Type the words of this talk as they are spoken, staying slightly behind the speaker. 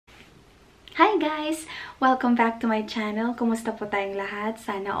Hi guys! Welcome back to my channel. Kumusta po tayong lahat?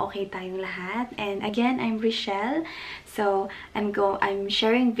 Sana okay tayong lahat. And again, I'm Rochelle. So, I'm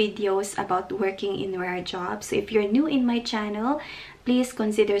sharing videos about working in Rarejob. So, if you're new in my channel, please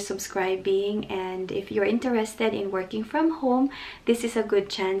consider subscribing. And if you're interested in working from home, this is a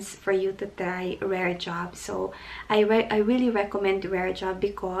good chance for you to try Rarejob. So, I really recommend Rarejob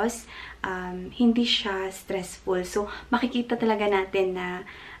because hindi siya stressful. So, makikita talaga natin na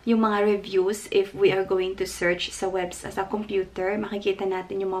yung mga reviews, if we are going to search sa sa computer, makikita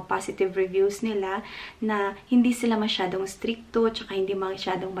natin yung mga positive reviews nila na hindi sila masyadong stricto, tsaka hindi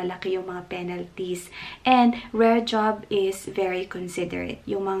masyadong malaki yung mga penalties. And Rarejob is very considerate.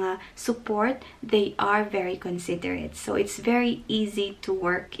 Yung mga support, they are very considerate. So, it's very easy to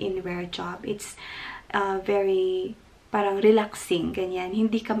work in Rarejob. It's very parang relaxing, ganyan.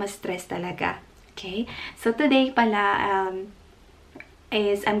 Hindi ka ma-stress talaga. Okay? So, today pala,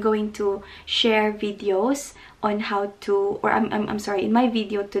 I'm going to share videos on how to, or I'm sorry, in my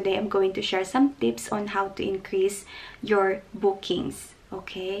video today, I'm going to share some tips on how to increase your bookings.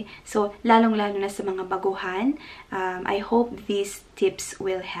 Okay? So, lalong-lalo na sa mga baguhan. I hope these tips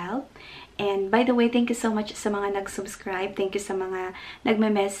will help. And by the way, thank you so much sa mga nag-subscribe. Thank you sa mga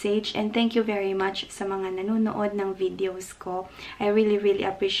nagme-message. And thank you very much sa mga nanonood ng videos ko. I really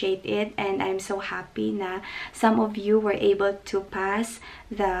appreciate it. And I'm so happy na some of you were able to pass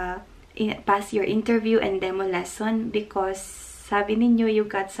your interview and demo lesson because sabi ninyo you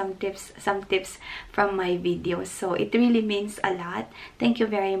got some tips from my videos. So it really means a lot. Thank you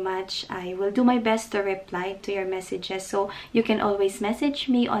very much. I will do my best to reply to your messages. So you can always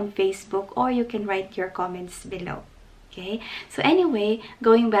message me on Facebook or you can write your comments below. Okay? So anyway,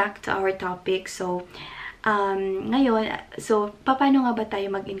 going back to our topic. So ngayon, so paano nga ba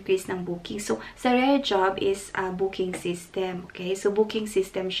tayo mag-increase ng booking? So sa Rarejob is a booking system. Okay? So booking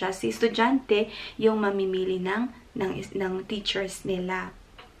system siya. Si estudyante yung mamimili ng teachers nila.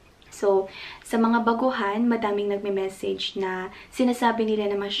 So, sa mga baguhan, madaming nagme-message na sinasabi nila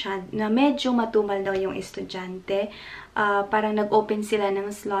na medyo matumal daw yung estudyante. Parang nag-open sila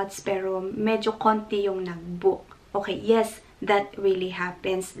ng slots pero medyo konti yung nag-book. Okay, yes, that really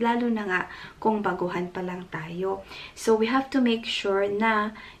happens. Lalo na nga kung baguhan pa lang tayo. So, we have to make sure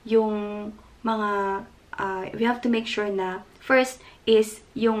na yung mga, first is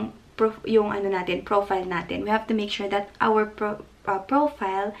yung profile natin. We have to make sure that our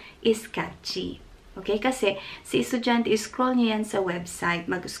profile is catchy. Okay? Kasi si estudyante, scroll niya yan sa website.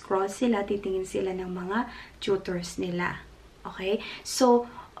 Mag-scroll sila, titingin sila ng mga tutors nila. Okay? So,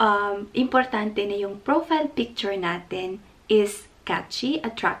 importante na yung profile picture natin is catchy,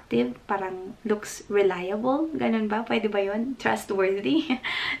 attractive, parang looks reliable. Ganun ba? Pwede ba yun? Trustworthy?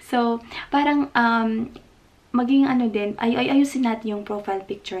 So, parang, maging ayusin natin yung profile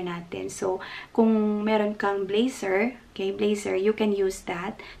picture natin. So, kung meron kang blazer, you can use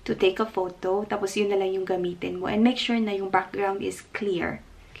that to take a photo. Tapos, yun na lang yung gamitin mo. And make sure na yung background is clear.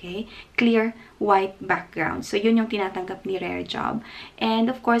 Okay? Clear, white background. So, yun yung tinatanggap ni Rarejob. And,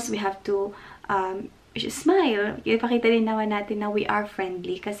 of course, we have to smile. Ipakita din naman natin na we are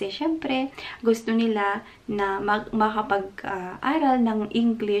friendly. Kasi, syempre, gusto nila na makapag-aral ng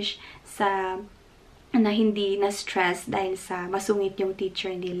English na hindi na-stress dahil sa masungit yung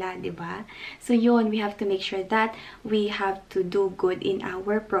teacher nila, di ba? So, yun, we have to make sure that we have to do good in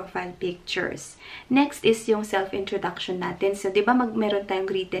our profile pictures. Next is yung self-introduction natin. So, di ba meron tayong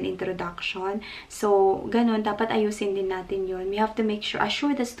written introduction? So, ganun, dapat ayusin din natin yun. We have to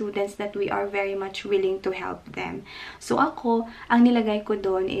assure the students that we are very much willing to help them. So, ako, ang nilagay ko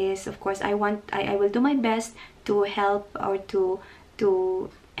doon is, of course, I will do my best to help or to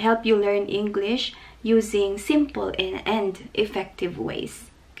help you learn English using simple and effective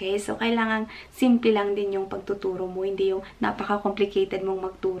ways. Okay? So, kailangan simple lang din yung pagtuturo mo. Hindi yung napaka-complicated mong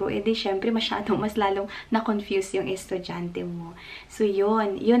magturo. Eh di, syempre, mas lalong na-confuse yung estudyante mo. So,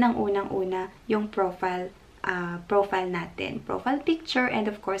 yun ang unang-una, yung profile natin. Profile picture and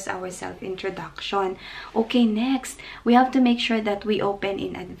of course our self-introduction. Okay, next, we have to make sure that we open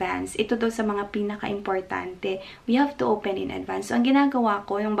in advance. Ito daw sa mga pinaka-importante. We have to open in advance. So, ang ginagawa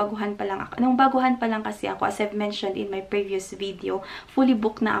ko, nung baguhan pa lang kasi ako, as I've mentioned in my previous video, fully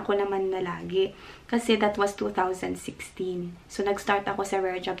booked na ako naman na lagi. Kasi that was 2016. So, nag-start ako sa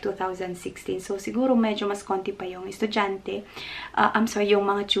Rarejob 2016. So, siguro medyo mas konti pa yung estudyante. Yung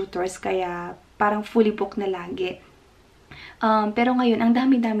mga tutors, kaya parang fully booked na lagi. Pero ngayon, ang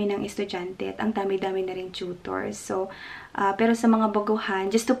dami-dami ng estudyante at ang dami-dami na rin tutors. So, pero sa mga baguhan,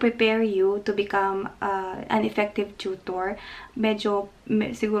 just to prepare you to become an effective tutor,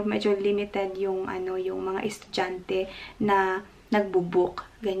 siguro medyo limited yung mga estudyante na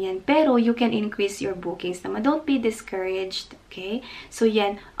nagbo-book. Ganyan. Pero you can increase your bookings naman. Don't be discouraged. Okay? So,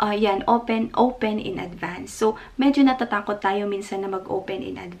 yan, open in advance. So, medyo natatakot tayo minsan na mag-open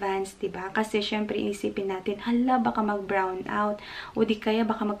in advance, diba? Kasi, syempre, inisipin natin, hala, baka mag-brown out. O di kaya,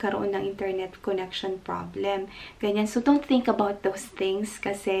 baka magkaroon ng internet connection problem. Ganyan. So, don't think about those things.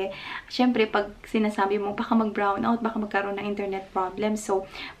 Kasi, syempre, pag sinasabi mo, baka mag-brown out, baka magkaroon ng internet problem. So,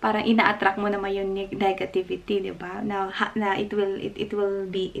 parang ina-attract mo naman yung negativity, diba? Na it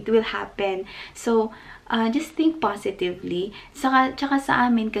will happen. So, just think positively. Tsaka sa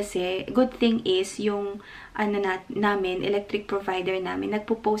amin kasi, good thing is, yung namin, electric provider namin,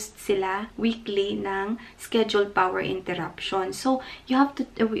 nagpo-post sila weekly ng scheduled power interruption. So, you have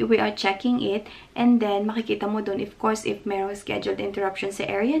to, we are checking it, and then, makikita mo dun, of course, if merong scheduled interruption sa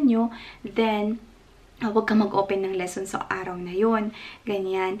area nyo, then, huwag ka mag-open ng lesson sa araw na yun.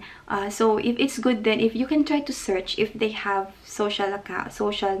 Ganyan. So, if it's good then, if you can try to search if they have social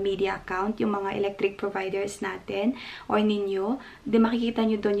media account, yung mga electric providers natin, or ninyo, then makikita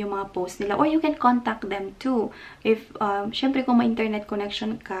nyo doon yung mga post nila. Or you can contact them too. If, syempre kung may internet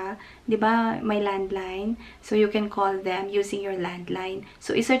connection ka, di ba, may landline, so you can call them using your landline.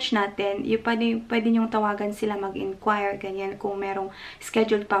 So, isearch natin, pwede nyong tawagan sila mag-inquire, ganyan, kung merong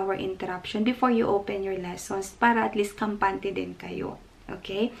scheduled power interruption before you open your lessons, para at least kampante din kayo.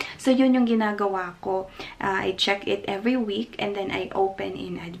 Okay? So, yun yung ginagawa ko. I check it every week and then I open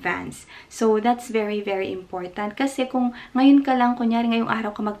in advance. So, that's very, very important. Kasi kung ngayon ka lang, kunyari ngayong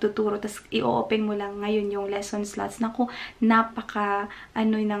araw ka magtuturo, tapos i-open mo lang ngayon yung lesson slots, naku, napaka,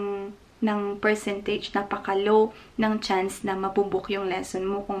 ng percentage, napaka-low ng chance na mabubook yung lesson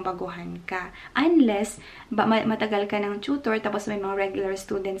mo kung baguhan ka. Unless, matagal ka ng tutor, tapos may mga regular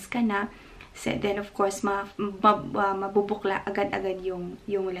students ka na, then of course mabubukla agad-agad yung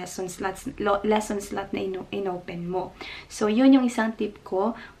lesson slot na inopen mo. So yun yung isang tip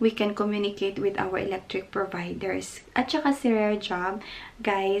ko. We can communicate with our electric providers. At saka si Rarejob,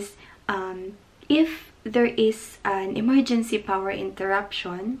 guys, if there is an emergency power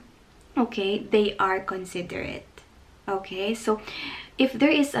interruption, okay, they are considerate. Okay, so if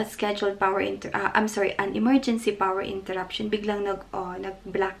there is a scheduled power an emergency power interruption, biglang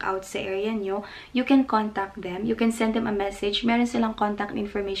nag-blackout sa area nyo, you can contact them. You can send them a message. Meron silang contact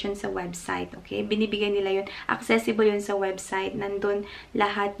information sa website. Okay? Binibigay nila yun. Accessible yun sa website. Nandun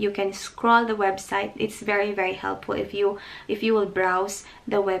lahat. You can scroll the website. It's very, very helpful if you will browse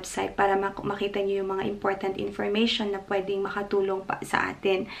the website para makita nyo yung mga important information na pwedeng makatulong pa sa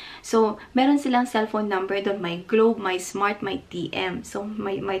atin. So, meron silang cellphone number doon. May Globe, may Smart, may TM. So,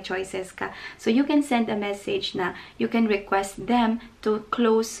 may choices ka. So, you can send a message na you can request them to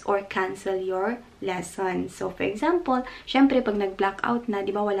close or cancel your lesson. So, for example, syempre, pag nag-blackout na, di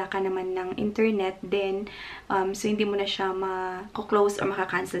ba, wala ka naman ng internet, then, so, hindi mo na siya ma-close or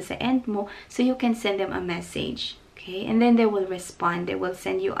maka-cancel sa end mo. So, you can send them a message. Okay? And then, they will respond. They will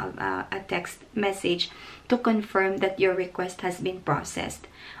send you a text message to confirm that your request has been processed.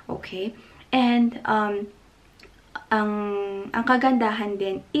 Okay? And, ang kagandahan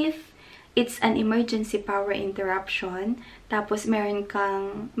din, if it's an emergency power interruption, tapos meron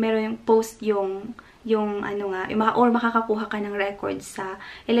post yung or makakakuha ka ng record sa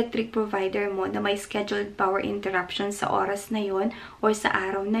electric provider mo na may scheduled power interruption sa oras na yon or sa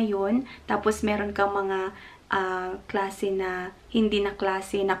araw na yon, tapos meron kang mga klase na hindi na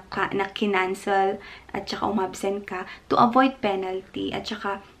klase na kinancel at saka umabsent ka, to avoid penalty at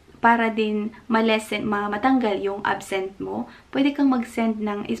saka para din matanggal yung absent mo, pwede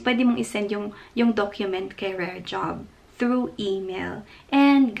mong isend yung document kay Rarejob through email.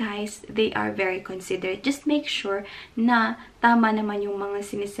 And guys, they are very considerate. Just make sure na tama naman yung mga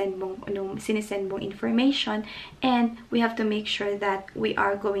sinisend mong information, and we have to make sure that we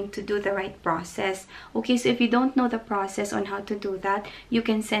are going to do the right process. Okay, so if you don't know the process on how to do that, you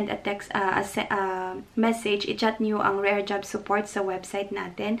can send a text, message, i-chat nyo ang Rarejob support sa website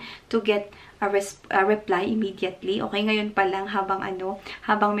natin to get a reply immediately. Okay, ngayon pa lang habang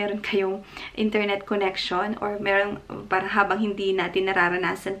meron kayong internet connection or habang hindi natin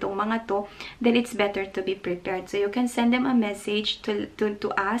nararanasan tong mga to, then it's better to be prepared. So you can send them a message to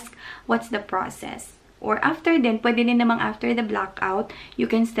ask what's the process. Or after then, pwede din namang after the blackout, you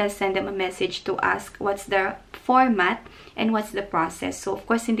can still send them a message to ask what's the format and what's the process. So of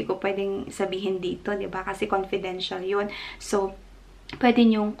course, hindi ko pwedeng sabihin dito, di ba? Kasi confidential yun. So, pwede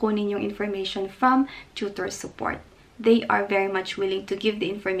nyong kunin yung information from tutor support. they are very much willing to give the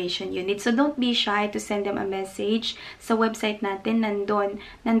information you need. So don't be shy to send them a message. Sa website natin,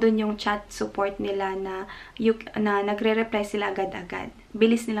 nandun yung chat support nila na nagre-reply sila agad-agad.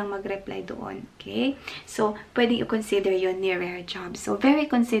 Bilis nilang mag-reply doon. Okay? So, pwedeng i-consider yun ni Rarejob. So, very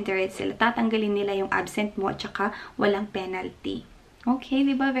considerate sila. Tatanggalin nila yung absent mo at saka walang penalty. Okay,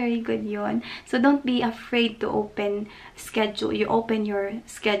 di ba? Very good yon. So, don't be afraid to open schedule. You open your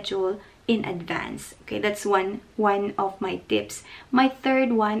schedule in advance. Okay, that's one of my tips. My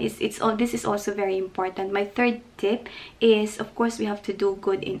third one is this is also very important. My third tip is, of course, we have to do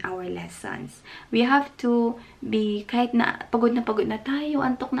good in our lessons. We have to be, kahit na pagod na tayo,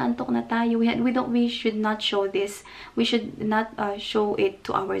 antok na tayo, we should not show this. We should not show it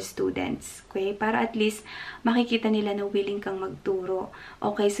to our students. Okay, para at least makikita nila na willing kang magturo.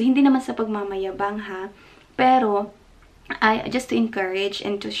 Okay, so hindi naman sa pagmamayabang ha, pero just to encourage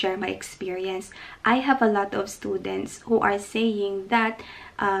and to share my experience, I have a lot of students who are saying that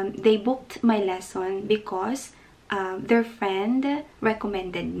they booked my lesson because their friend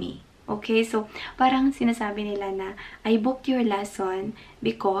recommended me. Okay, so parang sinasabi nila na I booked your lesson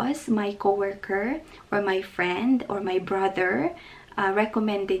because my coworker or my friend or my brother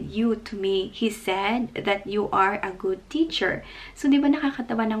recommended you to me. He said that you are a good teacher. So, di ba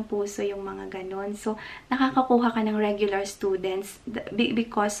nakakatawa ng puso yung mga ganon? So, nakakakuha ka ng regular students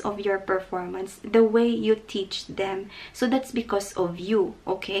because of your performance, the way you teach them. So, that's because of you,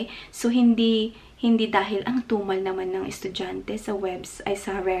 okay? So, hindi dahil ang tumal naman ng estudyante sa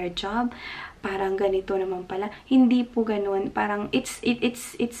sa Rarejob, parang ganito naman pala. Hindi po ganun. Parang it's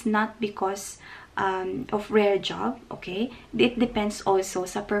not because of Rarejob, okay? It depends also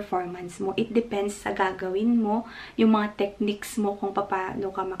sa performance mo. It depends sa gagawin mo, yung mga techniques mo kung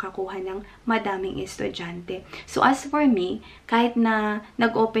paano ka makakuha ng madaming estudyante. So, as for me, kahit na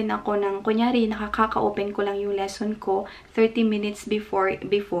nag-open ako ng, kunyari, nakaka-open ko lang yung lesson ko 30 minutes before,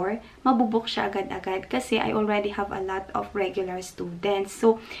 mabubuk siya agad-agad kasi I already have a lot of regular students.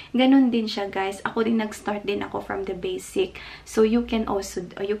 So, ganun din siya, guys. Ako din, nag-start din ako from the basic. So, you can also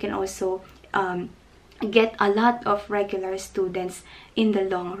get a lot of regular students in the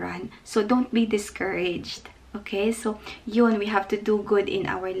long run. So, don't be discouraged. Okay? So, yun, we have to do good in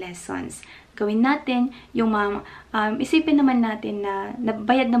our lessons. Gawin natin yung isipin naman natin na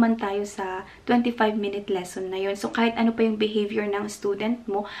nabayad naman tayo sa 25-minute lesson na yun. So, kahit ano pa yung behavior ng student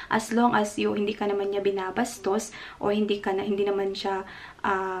mo, as long as hindi ka naman niya binabastos or hindi naman siya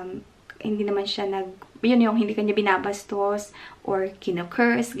hindi ka niya binabastos or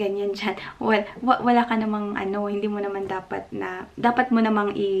kino-curse, ganyan dyan. Well, wala ka namang hindi mo naman dapat mo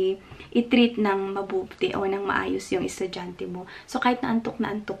namang i-treat ng mabuti o ng maayos yung estudyante mo. So, kahit na antok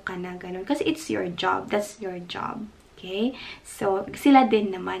ka na, ganun. Kasi it's your job. That's your job. Okay? So, sila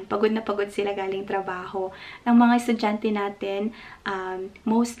din naman. Pagod na pagod sila galing trabaho. Ng mga estudyante natin,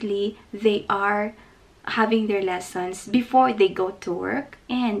 mostly, they are having their lessons before they go to work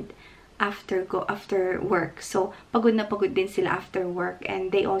and after work. So, pagod na pagod din sila after work. And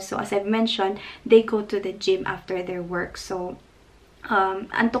they also, as I've mentioned, they go to the gym after their work. So,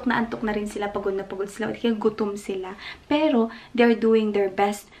 antok na rin sila, pagod na pagod sila, kaya gutom sila. Pero, they're doing their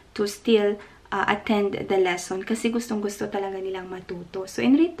best to still attend the lesson kasi gustong-gusto talaga nilang matuto. So,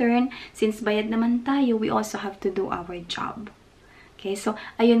 in return, since bayad naman tayo, we also have to do our job. Okay, so,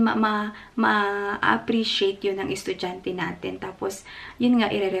 ayun, ma-appreciate yun ng estudyante natin. Tapos, yun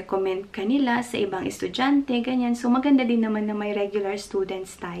nga, i-recommend ka nila sa ibang estudyante, ganyan. So, maganda din naman na may regular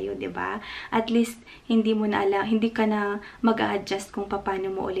students tayo, di ba? At least, hindi ka na mag-a-adjust kung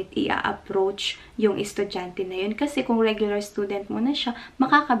paano mo ulit i-approach yung estudyante na yun. Kasi kung regular student mo na siya,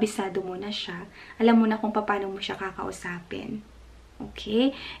 makakabisado mo na siya. Alam mo na kung paano mo siya kakausapin.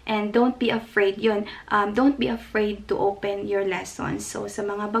 Okay? And don't be afraid yun. Don't be afraid to open your lessons. So, sa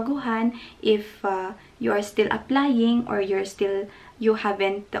mga baguhan, if you are still applying or you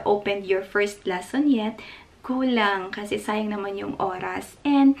haven't opened your first lesson yet, go lang kasi sayang naman yung oras.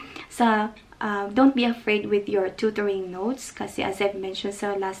 And don't be afraid with your tutoring notes kasi as I've mentioned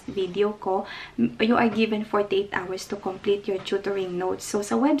sa last video ko, you are given 48 hours to complete your tutoring notes. So,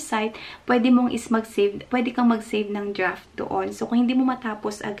 sa website, pwede kang mag-save ng draft doon. So, kung hindi mo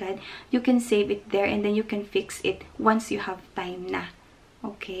matapos agad, you can save it there and then you can fix it once you have time na.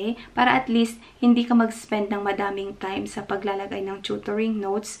 Okay? Para at least, hindi ka mag-spend ng madaming time sa paglalagay ng tutoring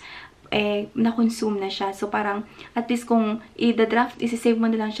notes, na-consume na siya. So, parang, at least kung isi-save mo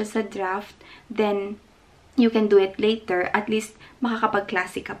na lang siya sa draft, then, you can do it later. At least,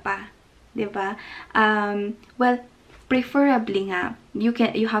 makakapag-klase ka pa. Diba? Well, preferably nga,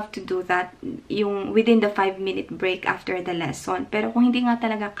 you have to do that yung within the 5-minute break after the lesson. Pero kung hindi nga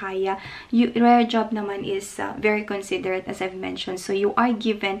talaga kaya, Rarejob naman is very considerate, as I've mentioned. So you are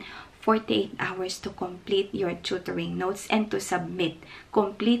given 48 hours to complete your tutoring notes and to submit.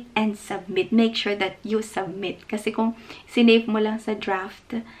 Complete and submit. Make sure that you submit. Kasi kung sinave mo lang sa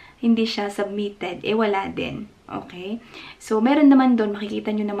draft, hindi siya submitted, wala din. Okay? So, meron naman doon,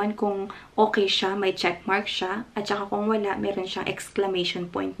 makikita nyo naman kung okay siya, may check mark siya, at saka kung wala, meron siyang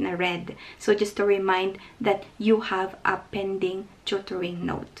exclamation point na red. So, just to remind that you have a pending tutoring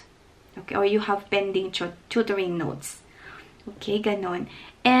note. Okay? Or you have pending tutoring notes. Okay? Ganon.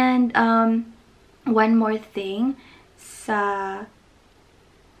 And, one more thing, ano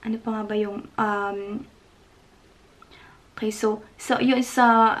pa nga ba yung, okay, so yun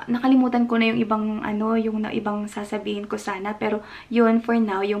nakalimutan ko na yung ibang yung ibang sasabihin ko sana, pero yun for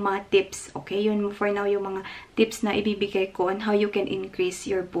now yung mga tips, okay? Yun for now yung mga tips na ibibigay ko on how you can increase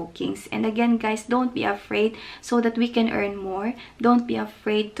your bookings. And again, guys, don't be afraid so that we can earn more. Don't be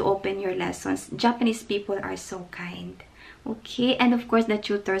afraid to open your lessons. Japanese people are so kind. Okay, and of course, the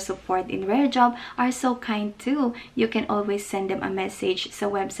tutor support in Rarejob are so kind too. You can always send them a message sa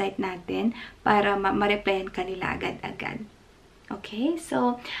website natin para ma-replyan ka nila agad-agad. Okay,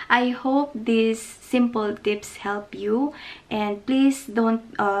 so I hope these simple tips help you, and please don't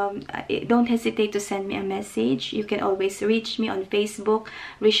hesitate to send me a message. You can always reach me on Facebook,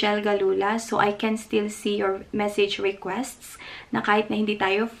 Richelle Galula, so I can still see your message requests. Na kahit na hindi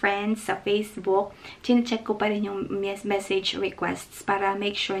tayo friends sa Facebook, chine-check ko pa rin yung message requests para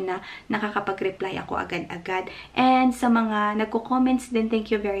make sure na nakakapag-reply ako agad-agad. And sa mga nagko-comments din, thank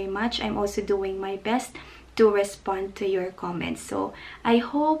you very much. I'm also doing my best to respond to your comments. So, I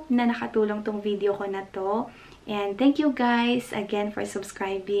hope na nakatulong tong video ko na to. And thank you guys again for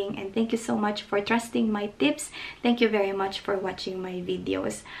subscribing. And thank you so much for trusting my tips. Thank you very much for watching my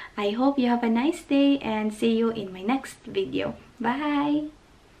videos. I hope you have a nice day and see you in my next video. Bye!